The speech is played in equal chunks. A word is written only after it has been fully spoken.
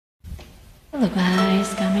Hello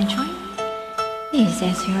guys, come and join me. This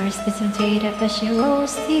is yours, listen to it after she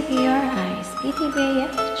rolls TVR eyes,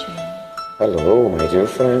 BTBF. Hello, my dear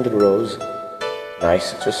friend Rose.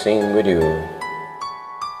 Nice to sing with you.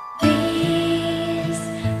 Please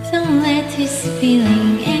don't let this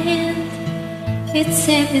feeling end. It's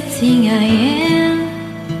everything I am,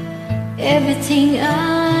 everything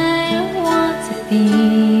I want to be.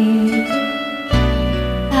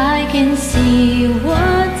 I can see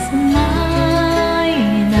what's mine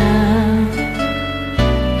now,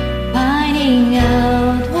 finding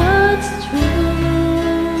out what's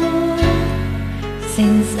true.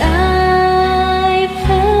 Since I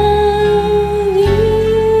found you,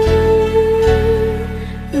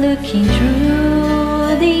 looking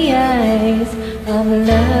through the eyes of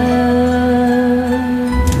love.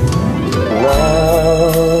 Now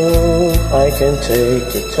I can take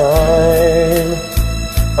the time,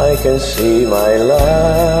 I can see my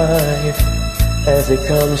life as it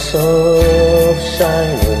comes so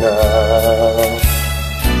shiny now,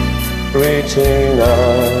 reaching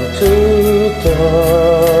out to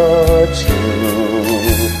touch you.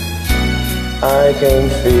 I can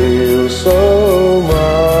feel so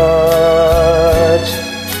much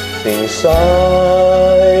since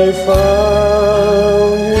I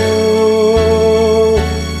found you,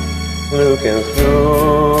 looking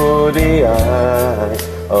through the eyes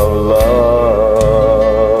of love.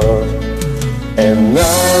 And now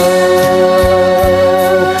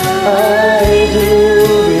I do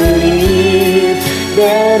believe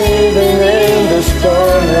that even in the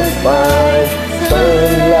storm you'll find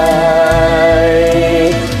sunlight.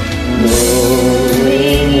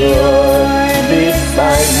 Knowing you're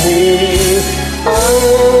beside me,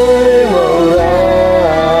 I'm alright.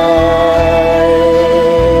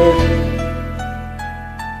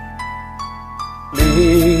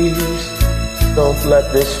 Please don't let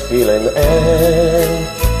this feeling end.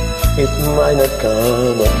 It might not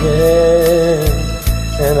come again,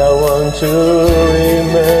 and I want to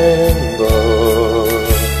remember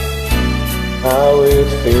how it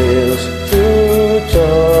feels to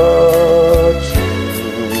touch you,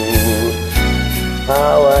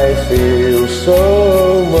 how I feel so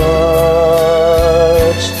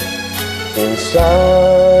much since I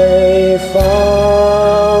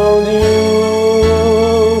found you,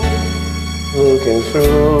 looking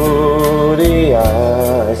through the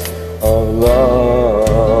eyes of love.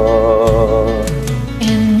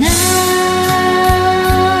 And now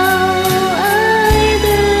I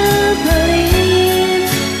do believe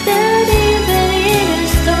that even in a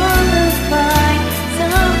storm we'll find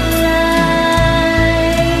sunlight.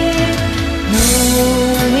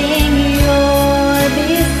 Knowing you're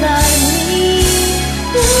beside me,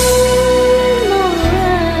 I'm alright.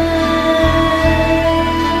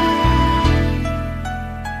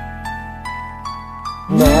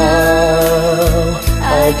 Now I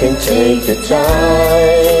can take the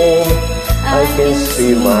time, I can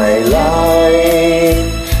see my life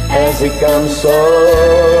as it comes so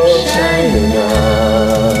shiny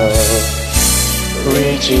now,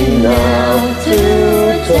 reaching out to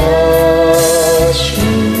touch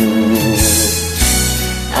you.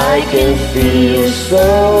 I can feel so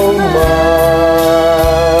much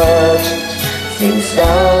since I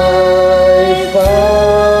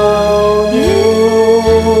found you,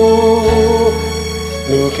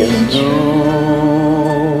 looking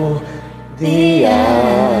through the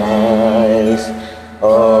eyes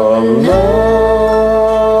of love.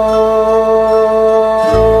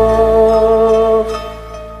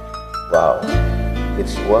 Wow,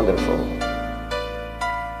 it's wonderful.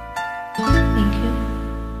 Thank you.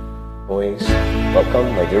 Always welcome,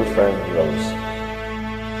 my dear friend Rose.